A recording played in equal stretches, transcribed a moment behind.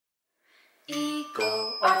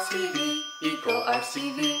EcoArts TV, EcoArts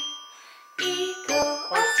TV,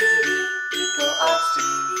 EcoArts TV, EcoArts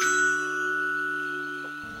TV.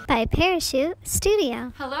 By Parachute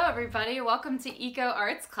Studio. Hello everybody, welcome to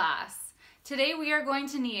EcoArts class. Today we are going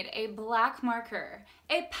to need a black marker,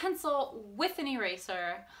 a pencil with an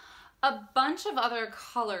eraser, a bunch of other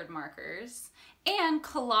colored markers, and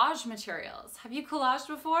collage materials. Have you collaged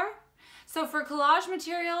before? So for collage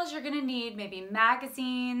materials, you're gonna need maybe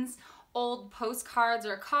magazines, old postcards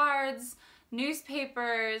or cards,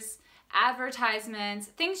 newspapers, advertisements,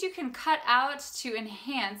 things you can cut out to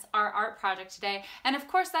enhance our art project today. And of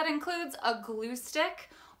course that includes a glue stick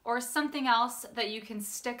or something else that you can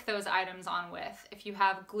stick those items on with. If you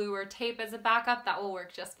have glue or tape as a backup, that will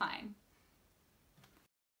work just fine.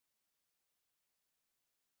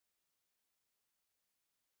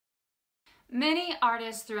 Many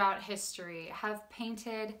artists throughout history have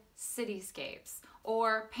painted cityscapes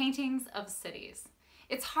or paintings of cities.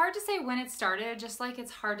 It's hard to say when it started, just like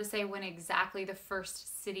it's hard to say when exactly the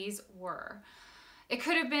first cities were. It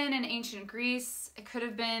could have been in ancient Greece, it could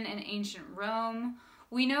have been in ancient Rome.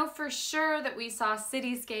 We know for sure that we saw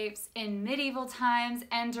cityscapes in medieval times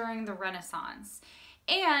and during the Renaissance.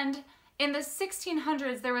 And in the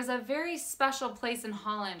 1600s, there was a very special place in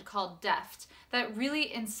Holland called Delft that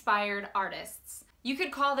really inspired artists. You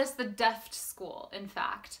could call this the Delft School, in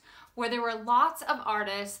fact, where there were lots of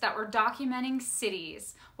artists that were documenting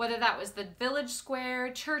cities, whether that was the village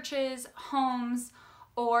square, churches, homes,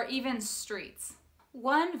 or even streets.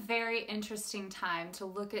 One very interesting time to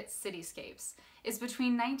look at cityscapes is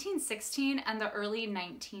between 1916 and the early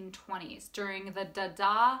 1920s during the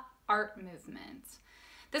Dada art movement.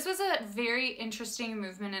 This was a very interesting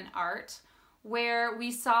movement in art where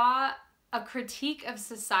we saw a critique of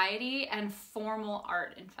society and formal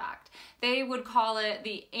art, in fact. They would call it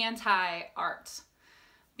the anti-art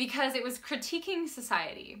because it was critiquing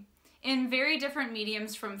society in very different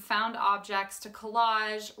mediums, from found objects to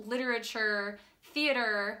collage, literature,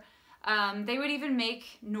 theater. They would even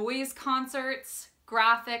make noise concerts,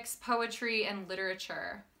 graphics, poetry, and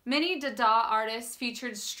literature. Many Dada artists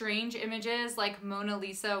featured strange images like Mona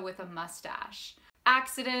Lisa with a mustache.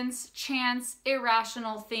 Accidents, chance,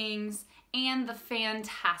 irrational things, and the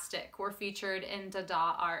fantastic were featured in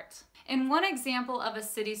Dada art. In one example of a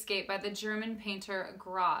cityscape by the German painter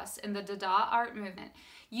Gross in the Dada art movement,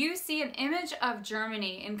 you see an image of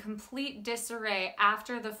Germany in complete disarray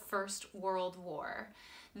after the First World War.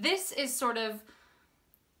 This is sort of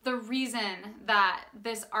the reason that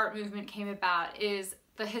this art movement came about, is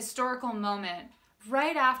the historical moment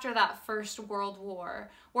right after that First World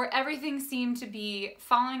War, where everything seemed to be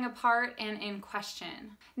falling apart and in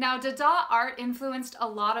question. Now, Dada art influenced a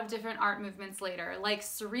lot of different art movements later, like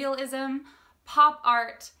surrealism, pop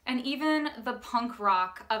art, and even the punk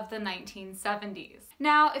rock of the 1970s.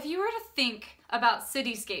 Now, if you were to think about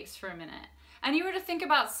cityscapes for a minute, and you were to think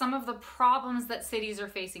about some of the problems that cities are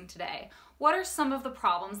facing today, what are some of the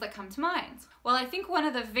problems that come to mind? Well, I think one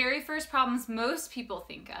of the very first problems most people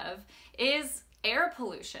think of is air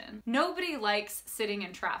pollution. Nobody likes sitting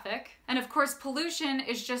in traffic. And of course, pollution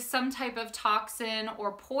is just some type of toxin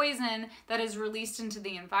or poison that is released into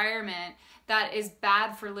the environment that is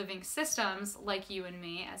bad for living systems like you and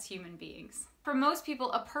me as human beings. For most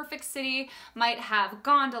people, a perfect city might have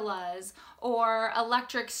gondolas or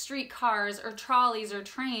electric streetcars or trolleys or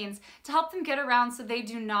trains to help them get around so they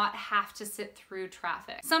do not have to sit through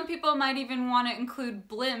traffic. Some people might even want to include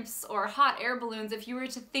blimps or hot air balloons if you were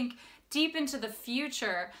to think deep into the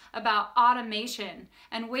future about automation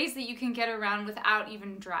and ways that you can get around without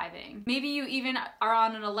even driving. Maybe you even are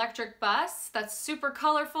on an electric bus that's super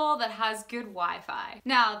colorful that has good Wi-Fi.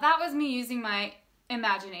 Now, that was me using my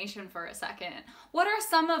imagination for a second. What are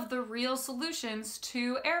some of the real solutions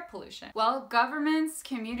to air pollution? Well, governments,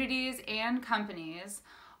 communities, and companies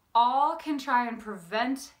all can try and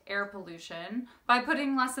prevent air pollution by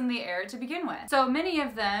putting less in the air to begin with. So many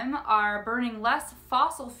of them are burning less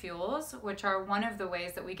fossil fuels, which are one of the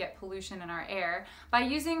ways that we get pollution in our air, by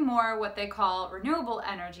using more what they call renewable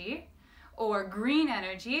energy or green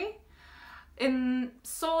energy in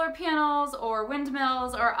solar panels or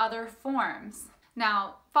windmills or other forms.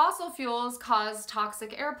 Now, fossil fuels cause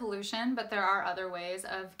toxic air pollution, but there are other ways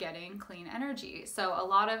of getting clean energy. So a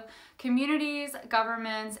lot of communities,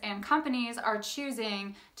 governments, and companies are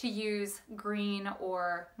choosing to use green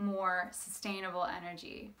or more sustainable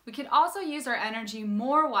energy. We could also use our energy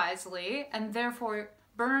more wisely and therefore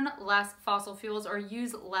burn less fossil fuels or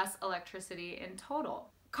use less electricity in total.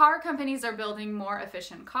 Car companies are building more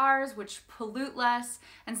efficient cars, which pollute less,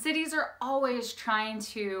 and cities are always trying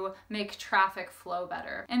to make traffic flow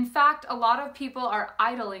better. In fact, a lot of people are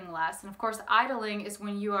idling less, and of course, idling is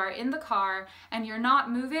when you are in the car and you're not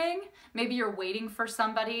moving. Maybe you're waiting for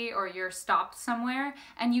somebody or you're stopped somewhere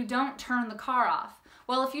and you don't turn the car off.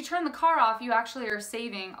 Well, if you turn the car off, you actually are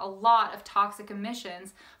saving a lot of toxic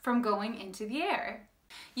emissions from going into the air.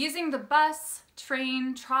 Using the bus,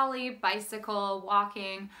 train, trolley, bicycle,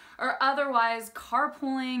 walking, or otherwise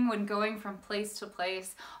carpooling when going from place to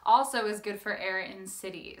place also is good for air in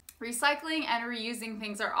cities. Recycling and reusing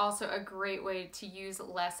things are also a great way to use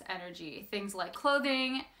less energy. Things like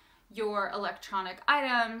clothing, your electronic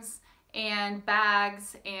items, and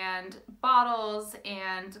bags and bottles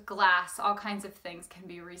and glass, all kinds of things can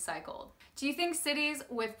be recycled. Do you think cities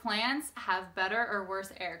with plants have better or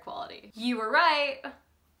worse air quality? You were right.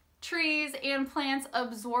 Trees and plants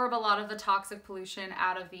absorb a lot of the toxic pollution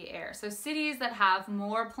out of the air. So cities that have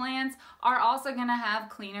more plants are also gonna have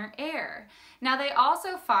cleaner air. Now they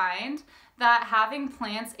also find that having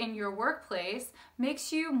plants in your workplace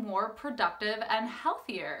makes you more productive and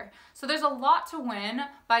healthier. So there's a lot to win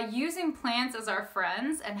by using plants as our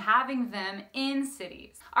friends and having them in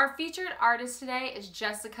cities. Our featured artist today is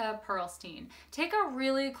Jessica Pearlstein. Take a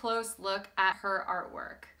really close look at her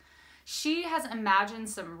artwork. She has imagined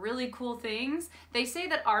some really cool things. They say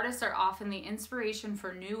that artists are often the inspiration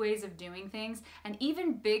for new ways of doing things and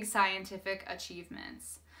even big scientific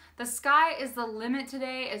achievements. The sky is the limit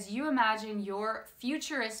today as you imagine your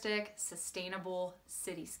futuristic, sustainable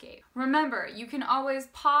cityscape. Remember, you can always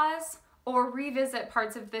pause or revisit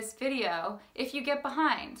parts of this video if you get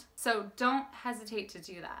behind, so don't hesitate to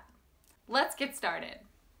do that. Let's get started.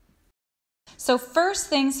 So first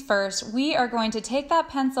things first, we are going to take that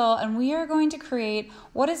pencil and we are going to create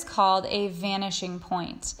what is called a vanishing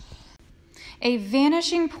point. A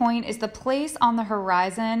vanishing point is the place on the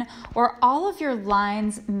horizon where all of your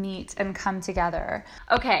lines meet and come together.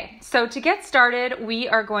 Okay, so to get started, we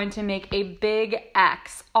are going to make a big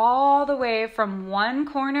X all the way from one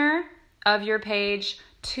corner of your page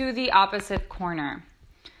to the opposite corner.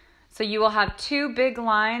 So you will have two big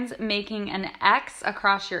lines making an X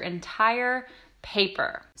across your entire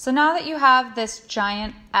paper. So now that you have this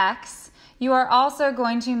giant X, you are also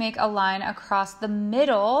going to make a line across the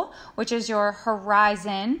middle, which is your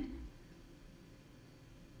horizon.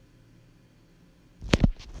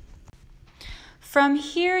 From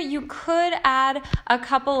here, you could add a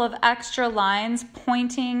couple of extra lines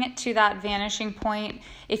pointing to that vanishing point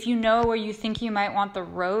if you know where you think you might want the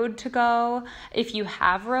road to go, if you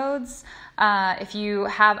have roads, if you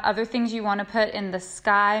have other things you want to put in the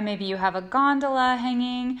sky, maybe you have a gondola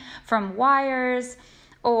hanging from wires,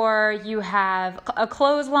 or you have a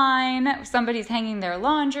clothesline, somebody's hanging their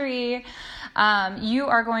laundry. You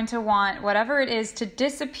are going to want whatever it is to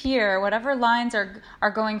disappear, whatever lines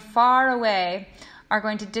are going far away are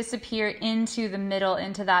going to disappear into the middle,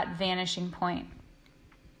 into that vanishing point.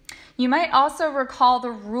 You might also recall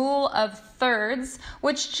the rule of thirds,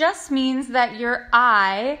 which just means that your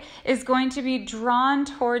eye is going to be drawn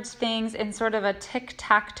towards things in sort of a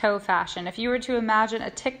tic-tac-toe fashion. If you were to imagine a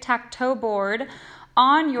tic-tac-toe board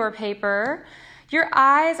on your paper, your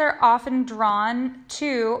eyes are often drawn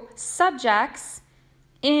to subjects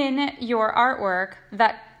in your artwork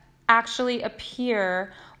that actually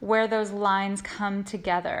appear where those lines come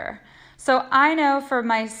together. So I know for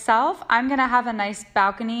myself, I'm gonna have a nice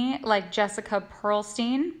balcony like Jessica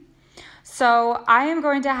Pearlstein. So I am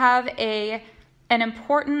going to have an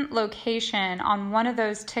important location on one of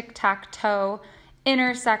those tic-tac-toe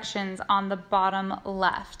intersections on the bottom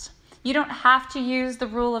left. You don't have to use the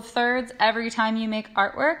rule of thirds every time you make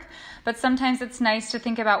artwork, but sometimes it's nice to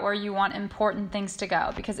think about where you want important things to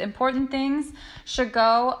go, because important things should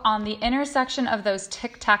go on the intersection of those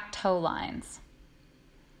tic-tac-toe lines.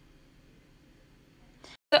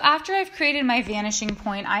 So after I've created my vanishing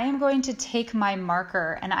point, I am going to take my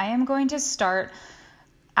marker and I am going to start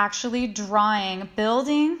actually drawing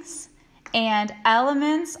buildings and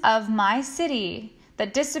elements of my city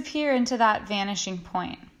that disappear into that vanishing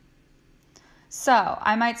point. So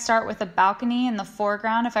I might start with a balcony in the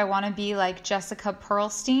foreground if I want to be like Jessica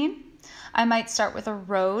Pearlstein. I might start with a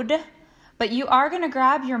road, but you are going to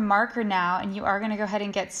grab your marker now and you are going to go ahead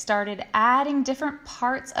and get started adding different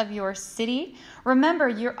parts of your city. Remember,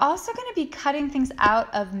 you're also going to be cutting things out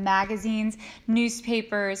of magazines,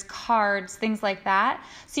 newspapers, cards, things like that.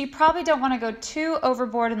 So you probably don't want to go too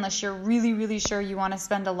overboard unless you're really, really sure you want to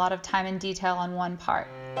spend a lot of time and detail on one part.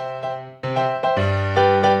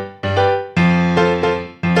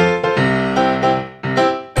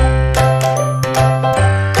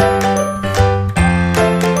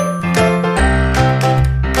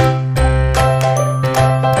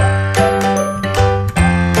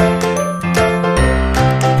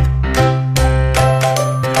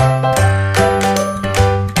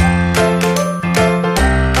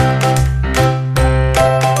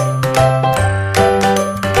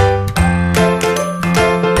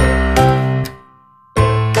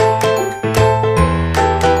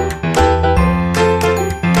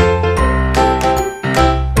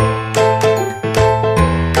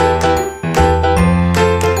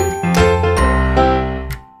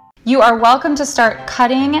 You are welcome to start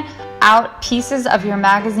cutting out pieces of your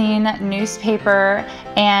magazine, newspaper,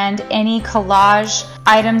 and any collage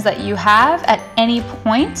items that you have at any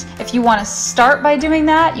point. If you want to start by doing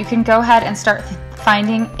that, you can go ahead and start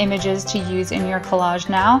finding images to use in your collage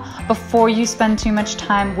now before you spend too much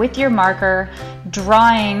time with your marker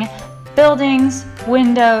drawing buildings,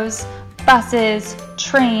 windows, buses,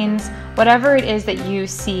 trains, whatever it is that you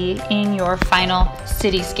see in your final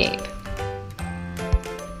cityscape.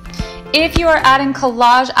 If you are adding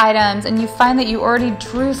collage items and you find that you already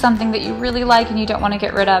drew something that you really like and you don't want to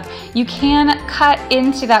get rid of, you can cut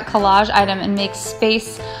into that collage item and make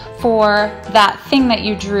space for that thing that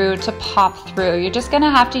you drew to pop through. You're just going to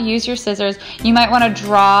have to use your scissors. You might want to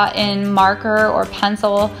draw in marker or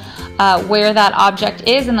pencil where that object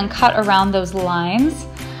is and then cut around those lines.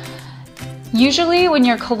 Usually when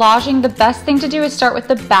you're collaging, the best thing to do is start with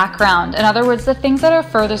the background. In other words, the things that are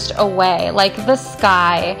furthest away, like the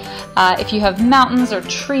sky. If you have mountains or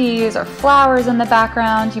trees or flowers in the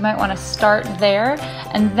background, you might want to start there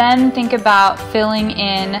and then think about filling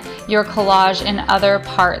in your collage in other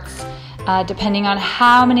parts, depending on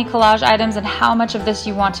how many collage items and how much of this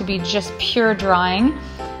you want to be just pure drawing.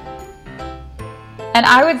 And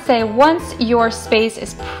I would say once your space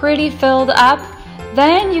is pretty filled up,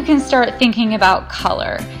 then you can start thinking about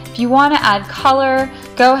color. If you want to add color,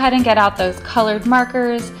 go ahead and get out those colored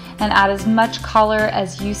markers and add as much color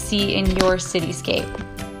as you see in your cityscape.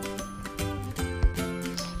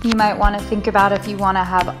 You might want to think about if you want to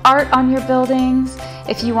have art on your buildings,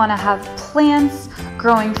 if you want to have plants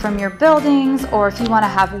growing from your buildings, or if you want to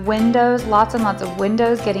have windows, lots and lots of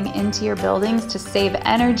windows getting into your buildings to save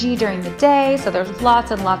energy during the day, so there's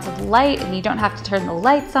lots and lots of light and you don't have to turn the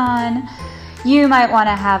lights on. You might want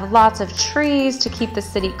to have lots of trees to keep the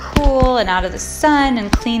city cool and out of the sun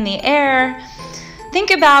and clean the air.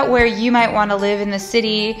 Think about where you might want to live in the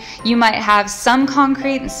city. You might have some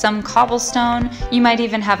concrete and some cobblestone. You might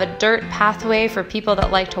even have a dirt pathway for people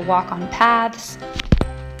that like to walk on paths.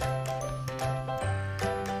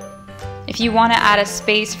 If you want to add a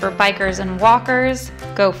space for bikers and walkers,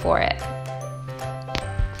 go for it.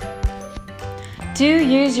 Do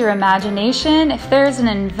use your imagination. If there's an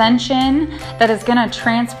invention that is going to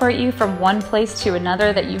transport you from one place to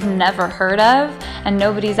another that you've never heard of and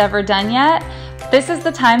nobody's ever done yet, this is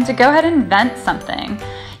the time to go ahead and invent something.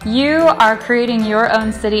 You are creating your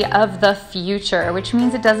own city of the future, which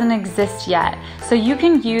means it doesn't exist yet. So you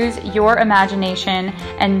can use your imagination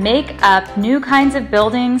and make up new kinds of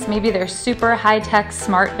buildings. Maybe they're super high-tech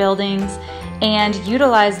smart buildings, and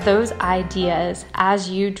utilize those ideas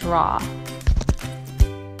as you draw.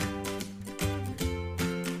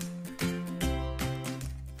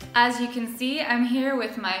 As you can see, I'm here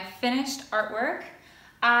with my finished artwork.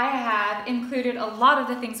 I have included a lot of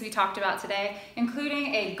the things we talked about today,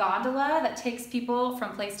 including a gondola that takes people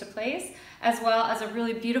from place to place, as well as a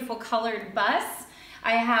really beautiful colored bus.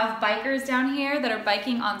 I have bikers down here that are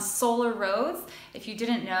biking on solar roads. If you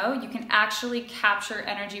didn't know, you can actually capture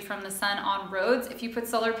energy from the sun on roads if you put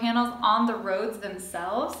solar panels on the roads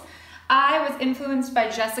themselves. I was influenced by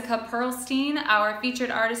Jessica Pearlstein, our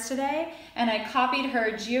featured artist today, and I copied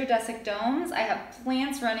her geodesic domes. I have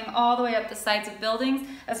plants running all the way up the sides of buildings,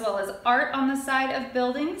 as well as art on the side of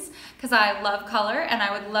buildings, because I love color and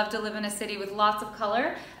I would love to live in a city with lots of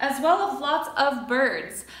color, as well as lots of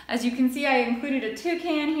birds. As you can see, I included a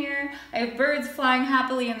toucan here. I have birds flying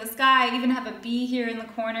happily in the sky. I even have a bee here in the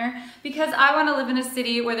corner, because I want to live in a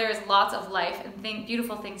city where there is lots of life and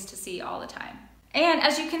beautiful things to see all the time. And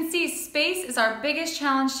as you can see, space is our biggest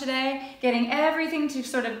challenge today, getting everything to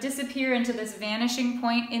sort of disappear into this vanishing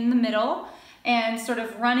point in the middle and sort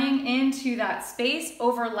of running into that space,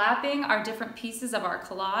 overlapping our different pieces of our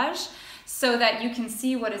collage so that you can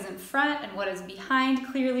see what is in front and what is behind.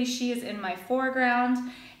 Clearly, she is in my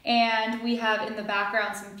foreground, and we have in the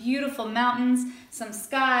background some beautiful mountains, some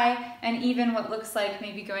sky, and even what looks like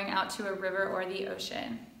maybe going out to a river or the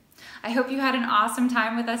ocean. I hope you had an awesome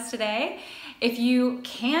time with us today. If you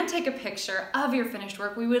can take a picture of your finished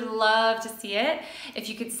work, we would love to see it. If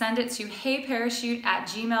you could send it to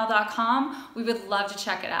heyparachute@gmail.com, we would love to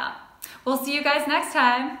check it out. We'll see you guys next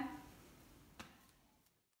time.